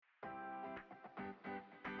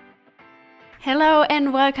Hello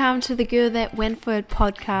and welcome to the Girl That Went For It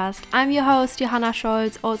podcast. I'm your host, Johanna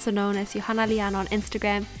Scholz, also known as Johanna Lian on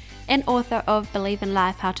Instagram, and author of Believe in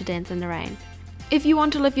Life, How to Dance in the Rain. If you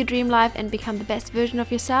want to live your dream life and become the best version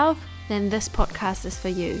of yourself, then this podcast is for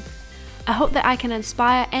you. I hope that I can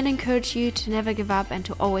inspire and encourage you to never give up and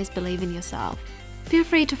to always believe in yourself. Feel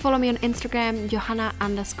free to follow me on Instagram,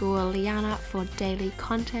 Johanna_Liana, for daily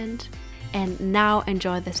content. And now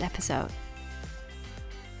enjoy this episode.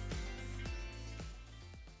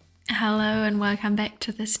 Hello and welcome back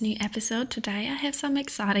to this new episode. Today I have some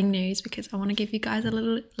exciting news because I want to give you guys a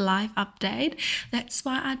little live update. That's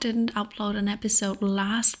why I didn't upload an episode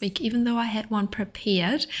last week, even though I had one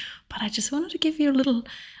prepared. But I just wanted to give you a little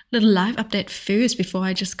live update first before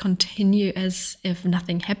I just continue as if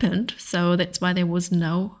nothing happened. So that's why there was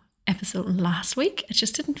no episode last week. It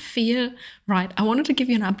just didn't feel right. I wanted to give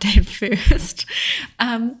you an update first.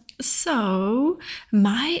 So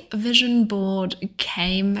my vision board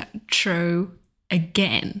came true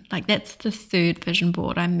again. Like that's the third vision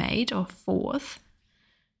board I made, or fourth.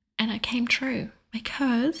 And it came true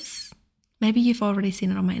because maybe you've already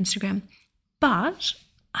seen it on my Instagram, but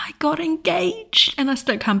I got engaged and I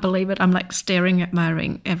still can't believe it. I'm like staring at my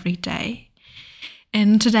ring every day.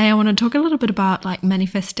 And today I want to talk a little bit about like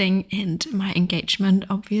manifesting and my engagement,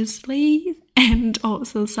 obviously, and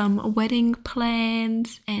also some wedding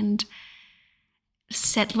plans and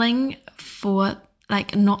settling for,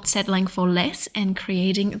 like not settling for less and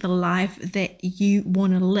creating the life that you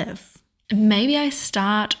want to live. Maybe I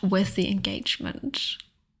start with the engagement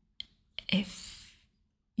if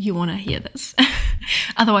you want to hear this.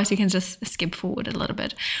 Otherwise you can just skip forward a little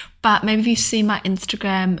bit. But maybe if you see my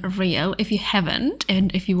Instagram reel, if you haven't,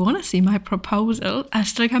 and if you want to see my proposal, I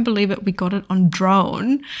still can't believe it, we got it on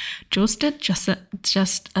drone. Jules did just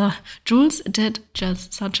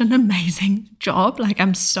such an amazing job. Like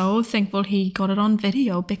I'm so thankful he got it on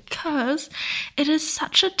video because it is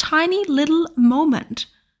such a tiny little moment.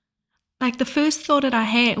 Like the first thought that I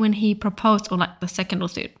had when he proposed, or like the second or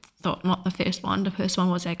third thought, not the first one. The first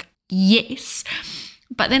one was like, yes.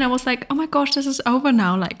 But then I was like, oh my gosh, this is over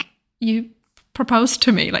now. Like you proposed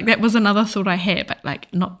to me. Like that was another thought I had, but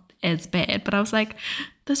like not as bad. But I was like,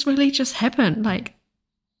 this really just happened. Like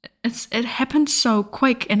it happened so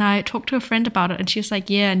quick. And I talked to a friend about it and she was like,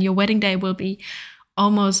 yeah, and your wedding day will be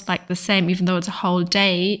almost like the same, even though it's a whole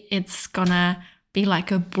day, it's gonna be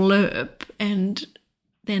like a blurb. And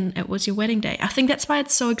then it was your wedding day. I think that's why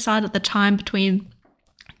it's so excited, the time between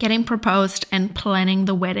getting proposed and planning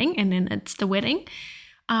the wedding, and then it's the wedding.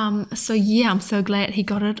 So yeah, I'm so glad he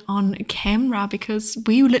got it on camera because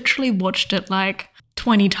we literally watched it like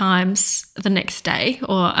 20 times the next day,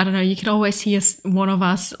 or I don't know, you could always hear one of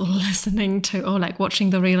us listening to, or like watching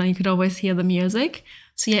the reel, and you could always hear the music.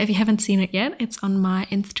 So yeah, if you haven't seen it yet, it's on my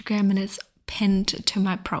Instagram and it's pinned to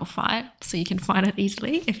my profile, so you can find it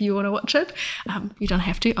easily if you want to watch it. You don't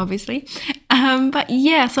have to, obviously. But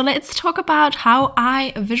yeah, so let's talk about how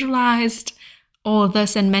I visualized all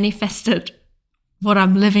this and manifested what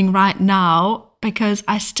I'm living right now, because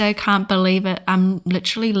I still can't believe it. I'm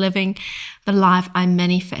literally living the life I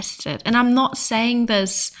manifested. And I'm not saying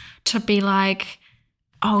this to be like,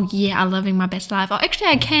 oh yeah, I'm living my best life. Or actually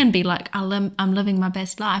I can be like, I'm living my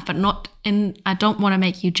best life, but I don't want to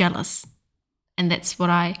make you jealous. And that's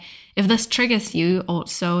what if this triggers you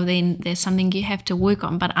also, then there's something you have to work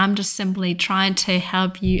on. But I'm just simply trying to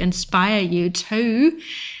help you, inspire you to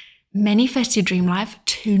manifest your dream life,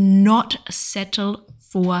 to not settle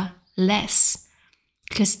for less.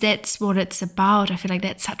 Because that's what it's about. I feel like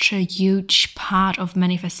that's such a huge part of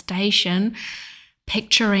manifestation.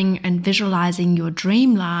 Picturing and visualizing your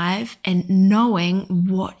dream life and knowing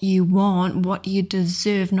what you want, what you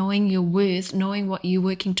deserve, knowing your worth, knowing what you're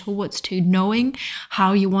working towards to, knowing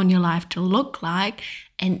how you want your life to look like,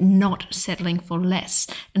 and not settling for less.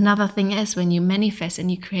 Another thing is when you manifest and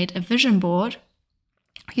you create a vision board,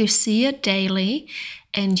 you see it daily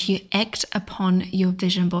and you act upon your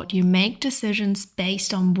vision board. You make decisions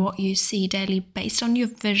based on what you see daily, based on your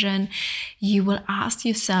vision. You will ask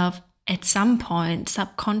yourself, at some point,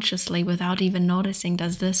 subconsciously, without even noticing,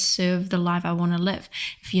 does this serve the life I want to live?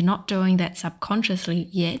 If you're not doing that subconsciously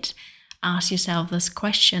yet, ask yourself this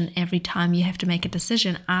question every time you have to make a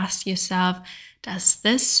decision. Ask yourself, does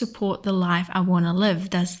this support the life I want to live?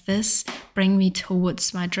 Does this bring me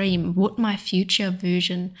towards my dream? Would my future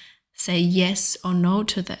version say yes or no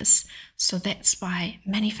to this? So that's why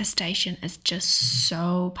manifestation is just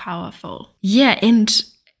so powerful. Yeah, and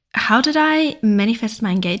how did I manifest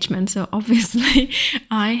my engagement? So obviously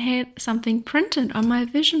I had something printed on my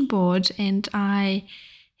vision board and I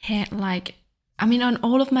had like on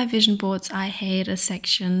all of my vision boards, I had a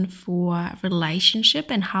section for relationship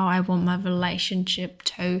and how I want my relationship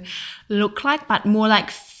to look like, but more like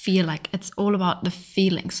feel like. It's all about the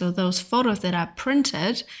feeling. So those photos that I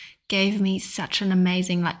printed gave me such an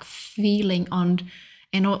amazing like feeling on,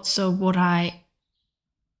 and also what I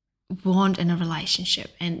want in a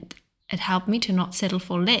relationship, and it helped me to not settle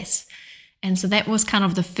for less. And so that was kind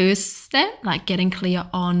of the first step, like getting clear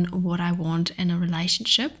on what I want in a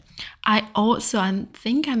relationship. I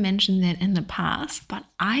think I mentioned that in the past, but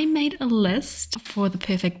I made a list for the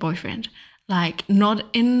perfect boyfriend. Like not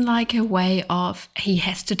in like a way of he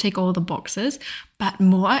has to tick all the boxes, but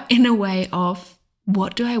more in a way of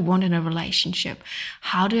what do I want in a relationship?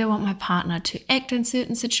 How do I want my partner to act in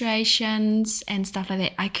certain situations and stuff like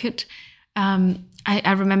that?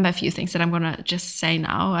 I remember a few things that I'm going to just say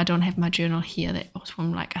now. I don't have my journal here. That was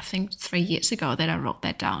from like, I think 3 years ago that I wrote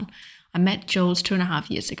that down. I met Jules 2.5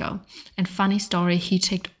 years ago. And funny story, he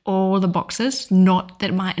ticked all the boxes. Not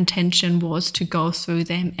that my intention was to go through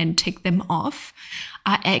them and tick them off.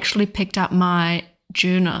 I actually picked up my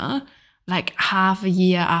journal like half a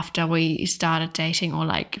year after we started dating or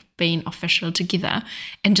like being official together,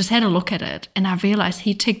 and just had a look at it. And I realized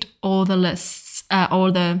he ticked all the lists,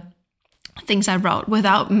 all the things I wrote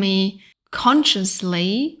without me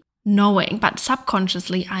consciously knowing, but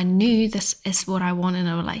subconsciously I knew this is what I want in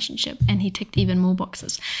a relationship, and he ticked even more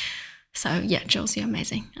boxes. So yeah, Jules, you're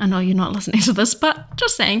amazing. I know you're not listening to this, but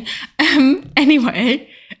just saying. Anyway,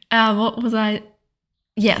 what was I?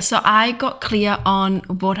 Yeah, so I got clear on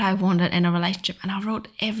what I wanted in a relationship, and I wrote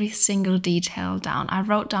every single detail down. I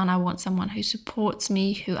wrote down I want someone who supports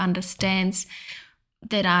me, who understands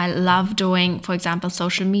that I love doing, for example,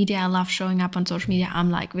 social media. I love showing up on social media.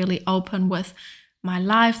 I'm like really open with my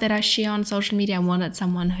life that I share on social media. I wanted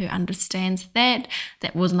someone who understands that.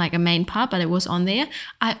 That wasn't like a main part, but it was on there.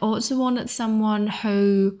 I also wanted someone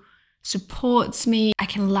who supports me, I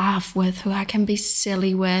can laugh with, who I can be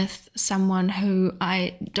silly with, someone who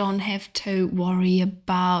I don't have to worry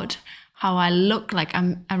about how I look. Like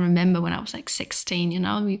I remember when I was like 16,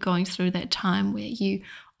 you're going through that time where you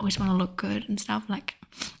always want to look good and stuff. Like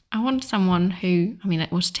I want someone who,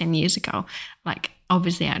 it was 10 years ago. Like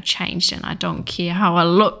obviously I changed and I don't care how I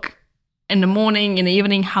look in the morning, in the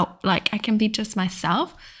evening, how like I can be just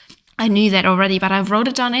myself. I knew that already, but I wrote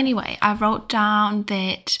it down anyway. I wrote down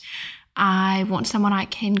that I want someone I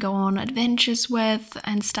can go on adventures with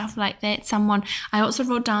and stuff like that. I also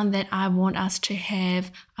wrote down that I want us to have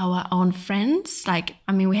our own friends. Like,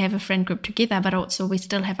 we have a friend group together, but also we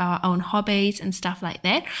still have our own hobbies and stuff like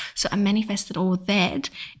that. So I manifested all that.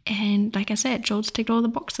 And like I said, Jules ticked all the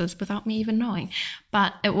boxes without me even knowing.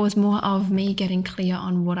 But it was more of me getting clear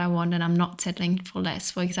on what I want, and I'm not settling for less.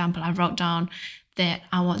 For example, I wrote down that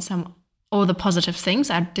I want all the positive things.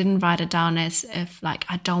 I didn't write it down as if like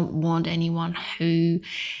I don't want anyone who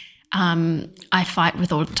I fight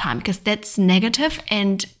with all the time, because that's negative,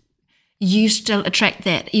 and you still attract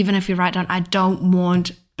that even if you write down I don't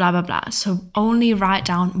want blah blah blah. So only write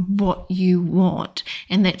down what you want,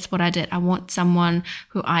 and that's what I did. I want someone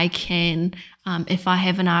who I can, if I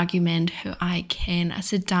have an argument, who I can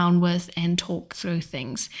sit down with and talk through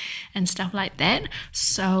things and stuff like that.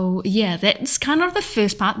 So yeah, that's kind of the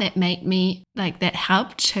first part that made me like, that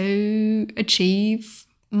helped to achieve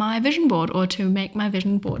my vision board, or to make my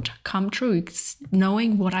vision board come true.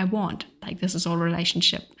 Knowing what I want, like this is all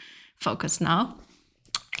relationship focused now.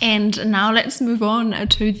 And now let's move on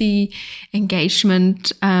to the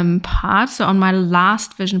engagement part. So on my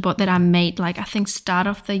last vision board that I made, like I think start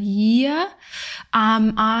of the year,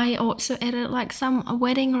 I also added like some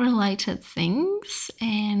wedding related things.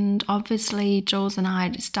 And obviously Jules and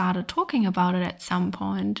I started talking about it at some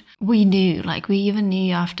point. We even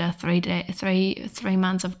knew after 3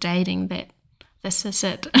 months of dating that this is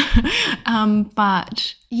it.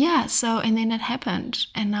 But yeah, so, and then it happened.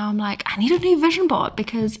 And now I'm like, I need a new vision board,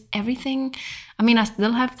 because everything, I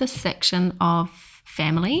still have this section of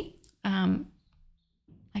family,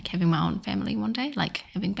 like having my own family one day, like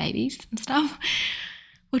having babies and stuff,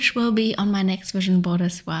 which will be on my next vision board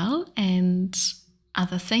as well, and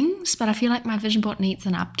other things. But I feel like my vision board needs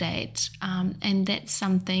an update. And that's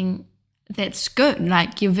something that's good.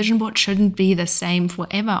 Like your vision board shouldn't be the same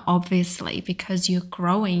forever, obviously, because you're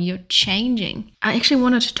growing, you're changing. I actually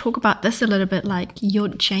wanted to talk about this a little bit, like you're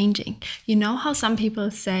changing. You know how some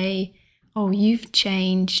people say, oh, you've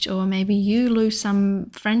changed, or maybe you lose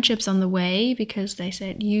some friendships on the way because they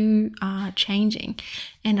said you are changing.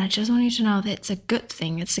 And I just want you to know that's a good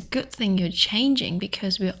thing. It's a good thing you're changing,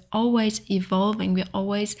 because we're always evolving. We're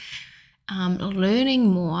always learning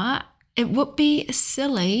more. it would be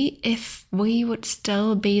silly if we would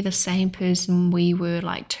still be the same person we were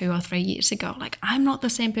like 2 or 3 years ago. Like, I'm not the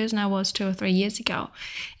same person I was 2 or 3 years ago,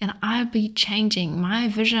 and I'll be changing. My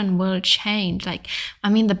vision will change. Like, I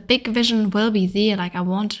mean, the big vision will be there. Like, I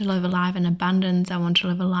want to live a life in abundance. I want to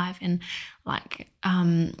live a life in like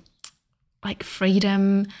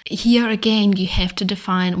freedom. Here again, you have to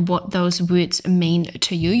define what those words mean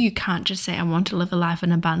to you. You can't just say, I want to live a life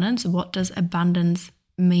in abundance. What does abundance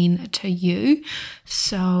mean to you?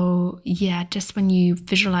 So yeah, just when you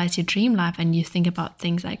visualize your dream life and you think about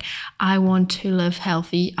things like, I want to live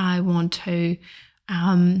healthy, I want to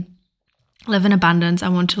live in abundance, I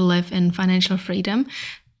want to live in financial freedom,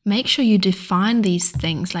 make sure you define these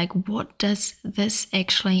things. Like, what does this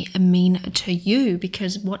actually mean to you?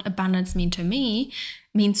 Because what abundance means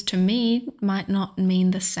to me might not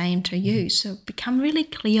mean the same to you. So become really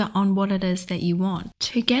clear on what it is that you want.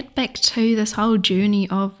 To get back to this whole journey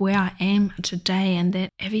of where I am today and that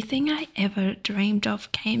everything I ever dreamed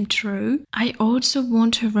of came true, I also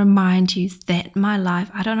want to remind you that my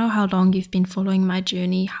life, I don't know how long you've been following my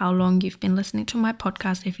journey, how long you've been listening to my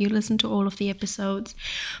podcast, if you listen to all of the episodes,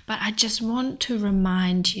 but I just want to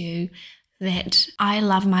remind you that I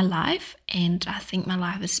love my life and I think my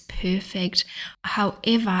life is perfect.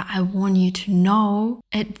 However, I want you to know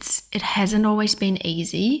it hasn't always been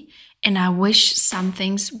easy, and I wish some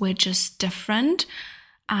things were just different.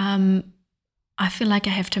 I feel like I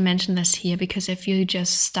have to mention this here because if you're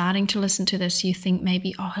just starting to listen to this, you think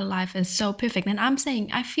maybe, oh, her life is so perfect. And I'm saying,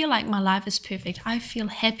 I feel like my life is perfect. I feel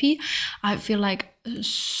happy. I feel like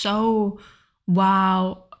so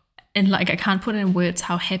wow. And like, I can't put in words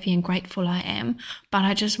how happy and grateful I am, but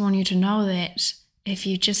I just want you to know that if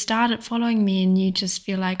you just started following me and you just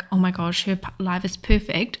feel like, oh my gosh, her life is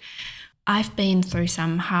perfect, I've been through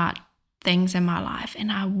some hard things in my life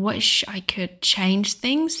and I wish I could change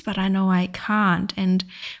things, but I know I can't. And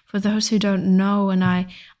for those who don't know, and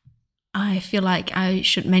I feel like I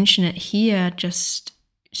should mention it here just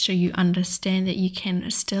so you understand that you can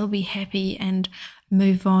still be happy and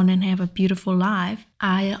move on and have a beautiful life.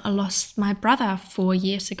 I lost my brother 4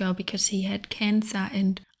 years ago because he had cancer,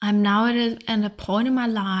 and I'm now at a point in my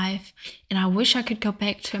life, and I wish I could go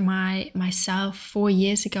back to myself 4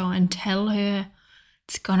 years ago and tell her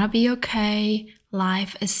it's gonna be okay.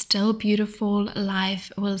 Life is still beautiful.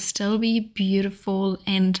 Life will still be beautiful,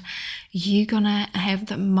 and you're gonna have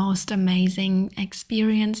the most amazing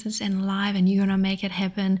experiences in life, and you're gonna make it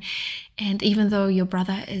happen. And even though your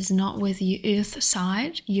brother is not with you earth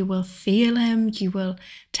side, you will feel him. You will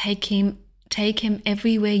take him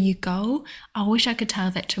everywhere you go. I wish I could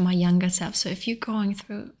tell that to my younger self. So if you're going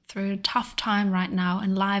through a tough time right now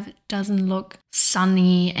and life doesn't look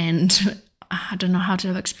sunny and I don't know how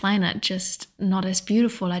to explain it, just not as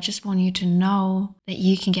beautiful, I just want you to know that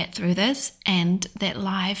you can get through this and that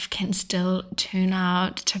life can still turn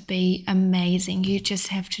out to be amazing. You just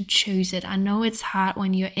have to choose it. I know it's hard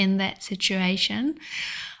when you're in that situation.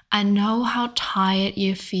 I know how tired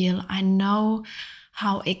you feel. I know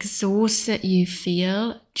how exhausted you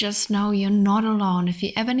feel. Just know you're not alone. If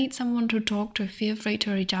you ever need someone to talk to, feel free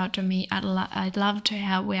to reach out to me. I'd love to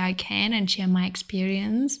help where I can and share my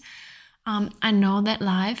experience. I know that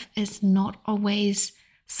life is not always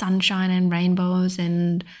sunshine and rainbows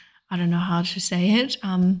and I don't know how to say it.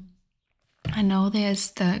 I know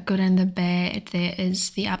there's the good and the bad, there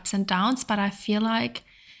is the ups and downs, but I feel like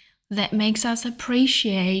that makes us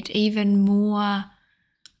appreciate even more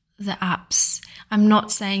the ups. I'm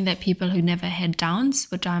not saying that people who never had downs,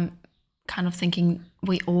 which I'm kind of thinking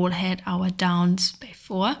we all had our downs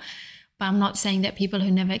before, but I'm not saying that people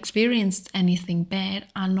who never experienced anything bad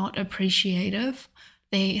are not appreciative.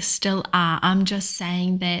 They still are. I'm just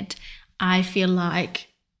saying that I feel like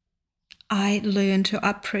I learned to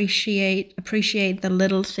appreciate the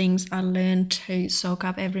little things. I learned to soak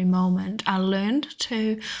up every moment. I learned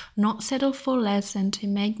to not settle for less and to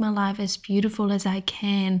make my life as beautiful as I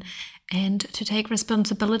can and to take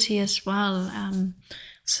responsibility as well.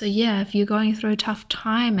 So yeah, if you're going through a tough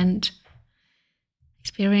time and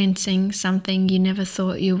experiencing something you never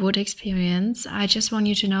thought you would experience, I just want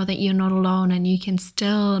you to know that you're not alone and you can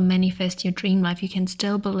still manifest your dream life. You can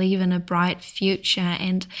still believe in a bright future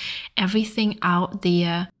and everything out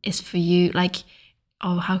there is for you. Like,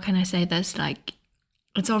 oh, how can I say this? Like,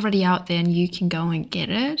 it's already out there and you can go and get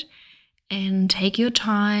it. And take your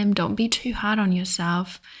time. Don't be too hard on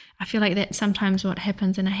yourself. I feel like that's sometimes what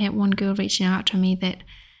happens. And I had one girl reaching out to me that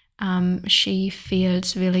she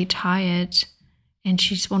feels really tired and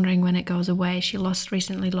she's wondering when it goes away. She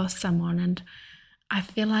recently lost someone, and I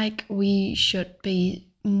feel like we should be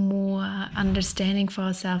more understanding for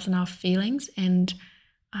ourselves and our feelings and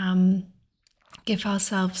give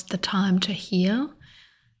ourselves the time to heal.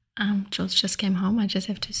 Jules just came home. I just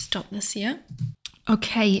have to stop this here.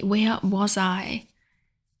 Okay, where was I?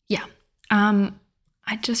 Yeah.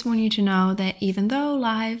 I just want you to know that even though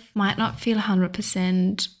life might not feel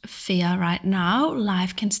 100% fair right now,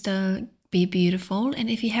 life can still be beautiful. And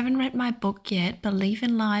if you haven't read my book yet, Believe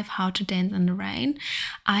in Life, How to Dance in the Rain,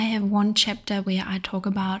 I have one chapter where I talk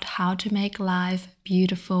about how to make life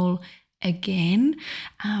beautiful again.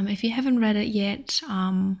 If you haven't read it yet,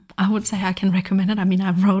 I would say I can recommend it. I mean,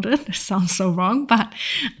 I wrote it. It sounds so wrong, but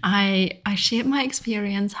I shared my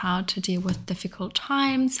experience how to deal with difficult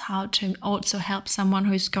times, how to also help someone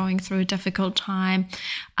who's going through a difficult time,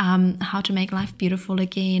 how to make life beautiful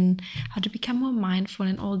again, how to become more mindful,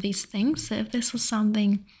 and all these things. So if this was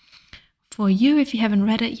something for you, if you haven't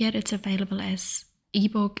read it yet, it's available as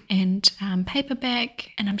ebook and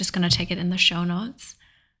paperback, and I'm just going to take it in the show notes.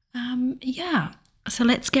 So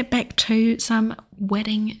let's get back to some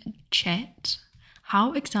wedding chat.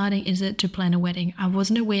 How exciting is it to plan a wedding? I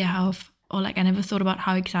wasn't aware I never thought about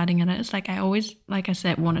how exciting it is. Like I always, like I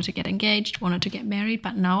said, wanted to get engaged, wanted to get married,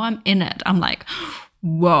 but now I'm in it. I'm like,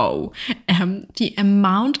 whoa. The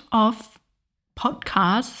amount of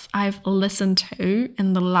podcasts I've listened to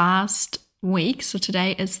in the last week. So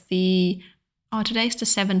today's the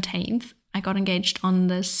 17th. I got engaged on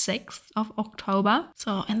the 6th of October.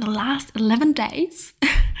 So in the last 11 days,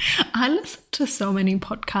 I listened to so many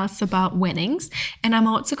podcasts about weddings. And I'm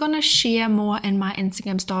also going to share more in my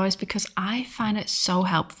Instagram stories because I find it so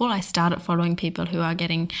helpful. I started following people who are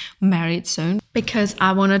getting married soon because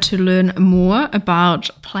I wanted to learn more about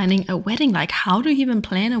planning a wedding. Like, how do you even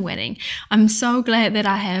plan a wedding? I'm so glad that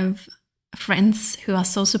I have friends who are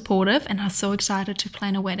so supportive and are so excited to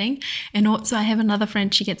plan a wedding. And also I have another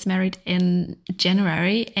friend, she gets married in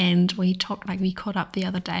January, and we caught up the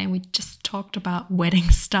other day and we just talked about wedding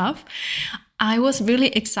stuff. I was really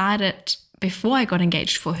excited before I got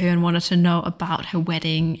engaged for her and wanted to know about her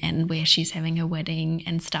wedding and where she's having her wedding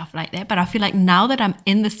and stuff like that. But I feel like now that I'm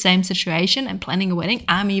in the same situation and planning a wedding,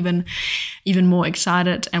 I'm even more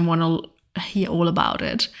excited and want to hear all about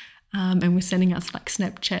it. And we're sending us like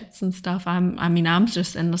Snapchats and stuff. I'm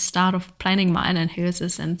just in the start of planning mine, and hers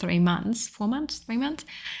is in 3 months, 4 months, 3 months.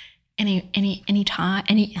 Anyhow,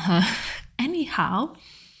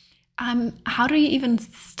 how do you even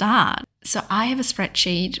start? So I have a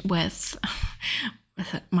spreadsheet with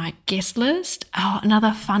my guest list. Oh,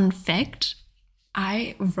 another fun fact.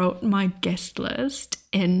 I wrote my guest list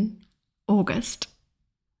in August.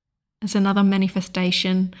 It's another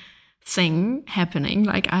manifestation thing happening.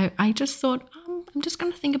 Like I just thought, I'm just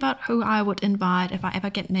going to think about who I would invite if I ever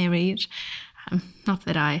get married. Not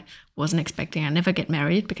that I wasn't expecting I never get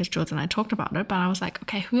married, because George and I talked about it, but I was like,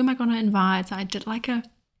 okay, who am I going to invite? So I did like a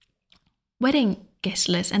wedding guest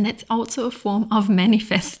list, and that's also a form of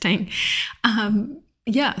manifesting.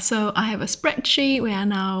 So I have a spreadsheet where I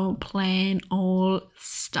now plan all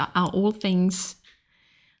things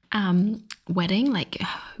wedding, like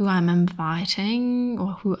who I'm inviting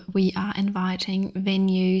or who we are inviting,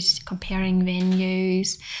 venues, comparing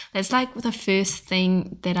venues. That's like the first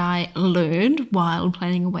thing that I learned while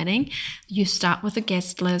planning a wedding. You start with a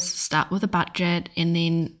guest list, start with a budget, and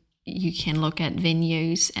then you can look at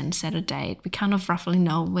venues and set a date. We kind of roughly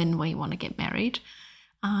know when we want to get married.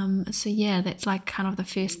 That's like kind of the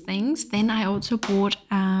first things. Then I also bought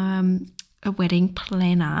a wedding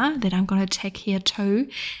planner that I'm going to take here too.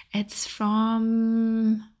 It's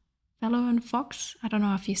from Fellow and Fox. I don't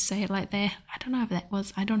know if you say it like that. I don't know if that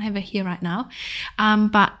was, I don't have it here right now.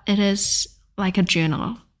 But it is like a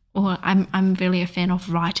journal, or I'm really a fan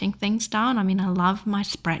of writing things down. I mean, I love my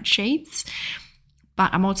spreadsheets,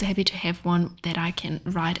 but I'm also happy to have one that I can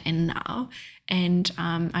write in now. And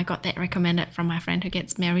I got that recommended from my friend who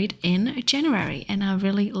gets married in January, and I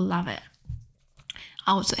really love it.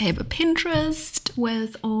 I also have a Pinterest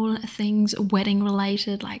with all things wedding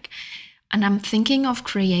related, and I'm thinking of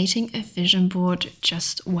creating a vision board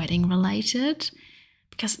just wedding related,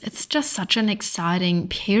 because it's just such an exciting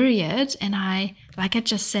period. And like I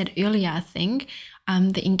just said earlier, I think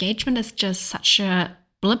the engagement is just such a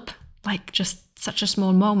blip, like just such a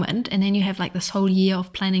small moment, and then you have like this whole year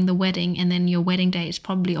of planning the wedding, and then your wedding day is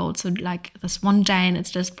probably also like this one day, and it's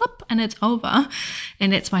just blip and it's over.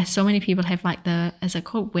 And that's why so many people have like is it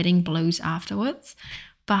called wedding blues afterwards.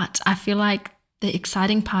 But I feel like the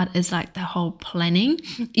exciting part is like the whole planning.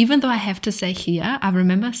 Even though I have to say here, I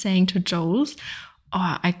remember saying to Jules,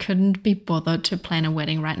 I couldn't be bothered to plan a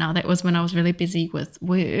wedding right now. That was when I was really busy with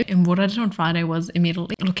work. And what I did on Friday was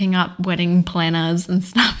immediately looking up wedding planners and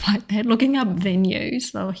stuff like that, looking up venues.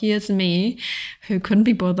 So here's me who couldn't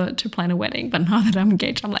be bothered to plan a wedding. But now that I'm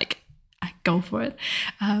engaged, I'm like, I go for it.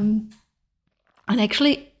 And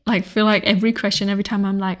actually, like, feel like every time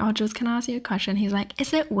I'm like, oh, Jules, can I ask you a question? He's like,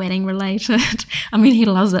 is it wedding related? I mean, he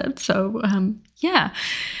loves it. So yeah.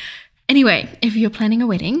 Anyway, if you're planning a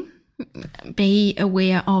wedding, be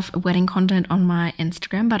aware of wedding content on my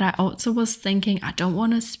Instagram. But I also was thinking, I don't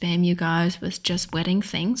want to spam you guys with just wedding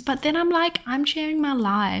things. But then I'm like, I'm sharing my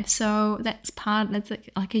life. So that's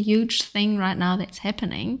like a huge thing right now that's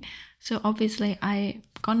happening. So obviously I'm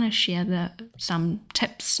gonna share some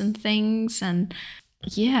tips and things. And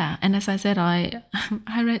yeah, and as I said, I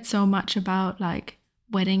read so much about like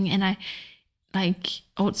wedding, and I like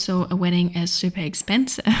also a wedding is super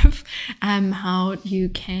expensive, how you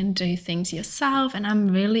can do things yourself. And I'm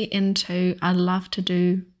really I love to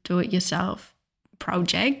do it yourself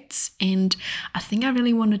projects, and I think I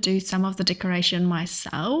really want to do some of the decoration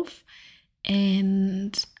myself,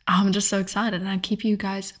 and I'm just so excited, and I'll keep you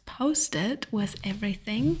guys posted with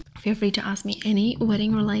everything. Feel free to ask me any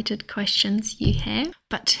wedding related questions you have.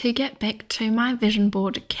 But to get back to my vision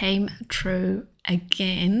board came true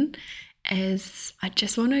again, as I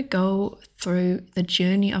just want to go through the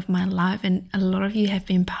journey of my life, and a lot of you have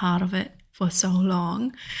been part of it for so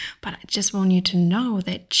long, but I just want you to know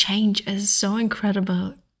that change is so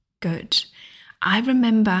incredible good. I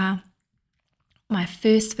remember my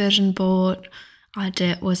first vision board I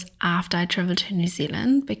did was after I traveled to New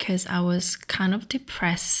Zealand, because I was kind of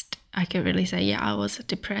depressed. I could really say, yeah, I was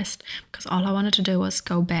depressed, because all I wanted to do was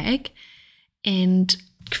go back, and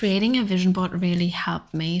creating a vision board really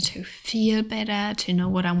helped me to feel better, to know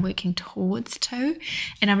what I'm working towards to.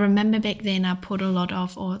 And I remember back then I put a lot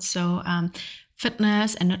of also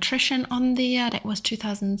fitness and nutrition on there. That was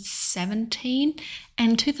 2017.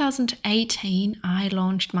 And 2018, I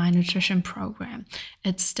launched my nutrition program.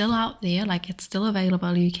 It's still out there, like it's still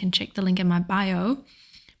available. You can check the link in my bio.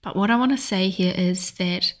 But what I want to say here is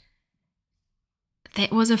that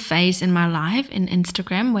was a phase in my life in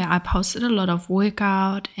Instagram where I posted a lot of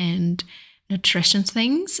workout and nutrition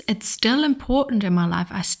things. It's still important in my life.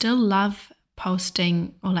 I still love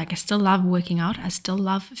posting, or like I still love working out. I still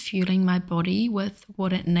love fueling my body with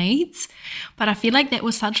what it needs. But I feel like that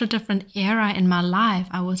was such a different era in my life.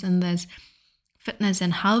 I was in this fitness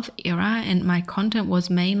and health era, and my content was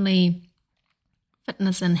mainly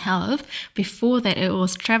fitness and health. Before that, it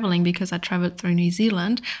was traveling, because I traveled through New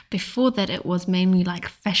Zealand. Before that, it was mainly like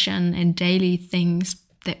fashion and daily things.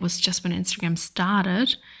 That was just when Instagram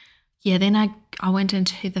started. Yeah, then I went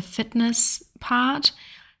into the fitness part.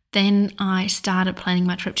 Then I started planning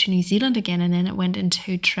my trip to New Zealand again, and then it went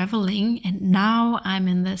into traveling. And now I'm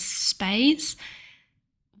in this space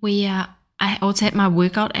where I also had my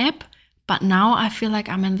workout app, but now I feel like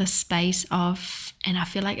I'm in the space of, and I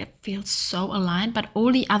feel like it feels so aligned, but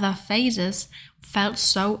all the other phases felt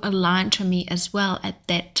so aligned to me as well at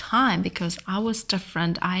that time, because I was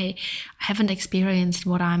different. I haven't experienced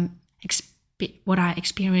what I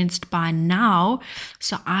experienced by now.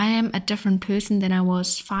 So I am a different person than I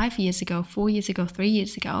was 5 years ago, 4 years ago, 3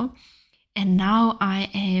 years ago. And now I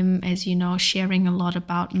am, as you know, sharing a lot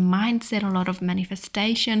about mindset, a lot of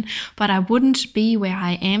manifestation, but I wouldn't be where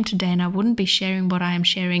I am today, and I wouldn't be sharing what I am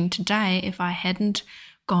sharing today if I hadn't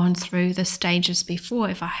gone through the stages before,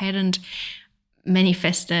 if I hadn't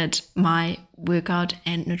manifested my workout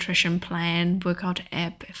and nutrition plan, workout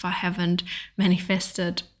app, if I haven't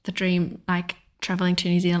manifested the dream, like traveling to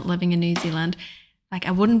New Zealand, living in New Zealand. Like,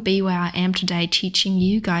 I wouldn't be where I am today teaching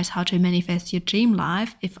you guys how to manifest your dream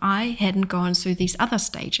life if I hadn't gone through these other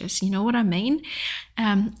stages. You know what I mean?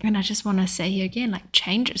 And I just want to say here again, like,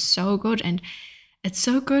 change is so good. And it's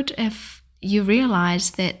so good if you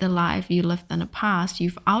realize that the life you lived in the past,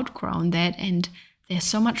 you've outgrown that, and there's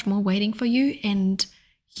so much more waiting for you. And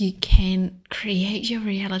you can create your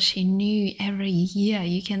reality new every year.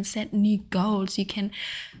 You can set new goals. You can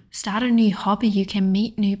start a new hobby. You can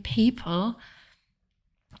meet new people.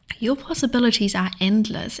 Your possibilities are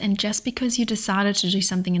endless, and just because you decided to do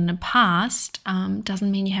something in the past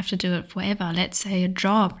doesn't mean you have to do it forever. Let's say a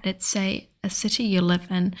job, let's say a city you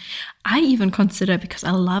live in. I even consider, because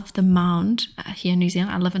I love the Mount here in New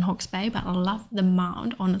Zealand, I live in Hawke's Bay, but I love the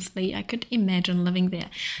Mount, honestly. I could imagine living there.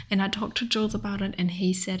 And I talked to Jules about it, and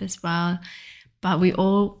he said as well, but we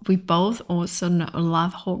both also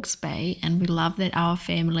love Hawke's Bay, and we love that our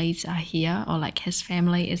families are here, or like his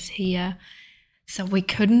family is here. So we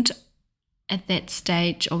couldn't at that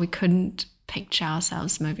stage, or we couldn't picture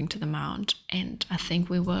ourselves moving to the Mount, and I think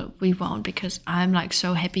we won't, because I'm like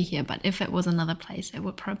so happy here. But if it was another place, it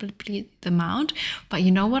would probably be the Mount. But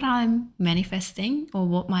you know what I'm manifesting, or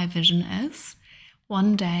what my vision is?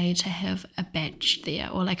 One day to have a batch there,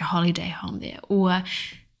 or like a holiday home there, or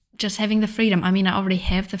just having the freedom. I mean, I already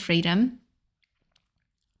have the freedom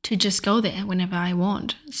to just go there whenever I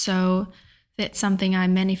want. So that's something I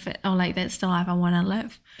manifest, or like that's the life I want to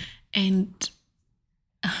live. And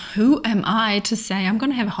who am I to say I'm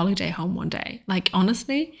going to have a holiday home one day? Like,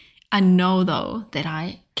 honestly, I know though that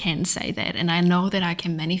I can say that, and I know that I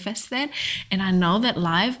can manifest that, and I know that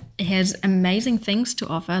life has amazing things to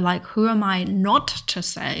offer. Like, who am I not to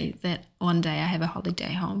say that one day I have a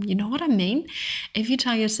holiday home? You know what I mean? If you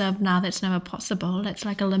tell yourself, now that's never possible, that's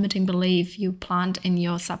like a limiting belief you plant in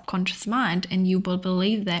your subconscious mind, and you will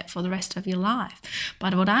believe that for the rest of your life.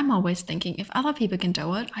 But what I'm always thinking, if other people can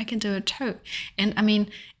do it, I can do it too. And I mean,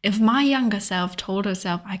 if my younger self told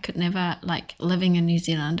herself I could never, like, living in New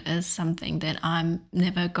Zealand is something that I'm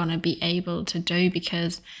never gonna be able to do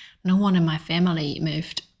because no one in my family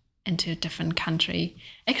moved into a different country.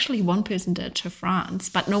 Actually, one person did, to France,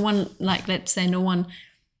 but no one, like, let's say no one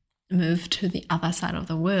moved to the other side of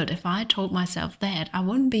the world. If I told myself that, I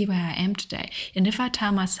wouldn't be where I am today. And if I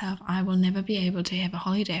tell myself I will never be able to have a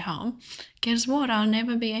holiday home, guess what? I'll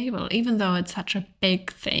never be able, even though it's such a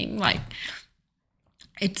big thing. Like,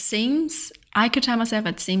 it seems, I could tell myself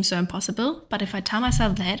it seems so impossible, but if I tell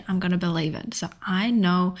myself that, I'm going to believe it. So I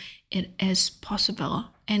know it is possible.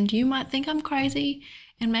 And you might think I'm crazy,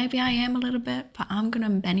 and maybe I am a little bit, but I'm going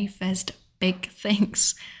to manifest big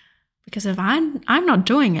things. Because if I'm not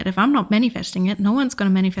doing it, if I'm not manifesting it, no one's going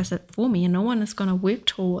to manifest it for me, and no one is going to work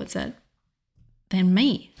towards it than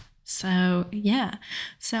me. So yeah,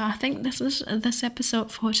 so I think this is this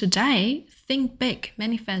episode for today. Think big,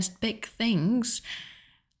 manifest big things.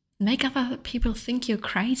 Make other people think you're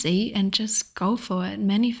crazy, and just go for it.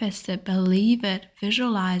 Manifest it, believe it,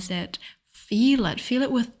 visualize it, feel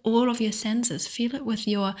it with all of your senses. Feel it with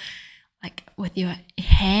your, like, with your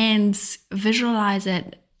hands. Visualize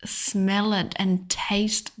it, smell it, and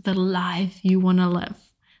taste the life you want to live.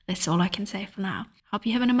 That's all I can say for now. Hope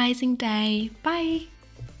you have an amazing day. Bye.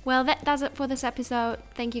 Well, that does it for this episode.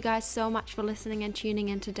 Thank you guys so much for listening and tuning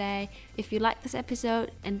in today. If you like this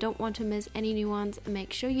episode and don't want to miss any new ones,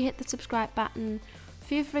 make sure you hit the subscribe button.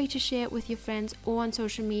 Feel free to share it with your friends or on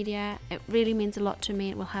social media. It really means a lot to me.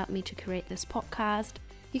 It will help me to create this podcast.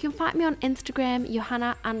 You can find me on Instagram,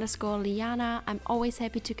 Johanna_Liana. I'm always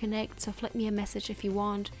happy to connect, so flick me a message if you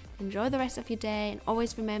want. Enjoy the rest of your day, and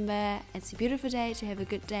always remember, it's a beautiful day to have a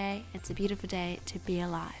good day. It's a beautiful day to be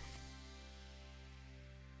alive.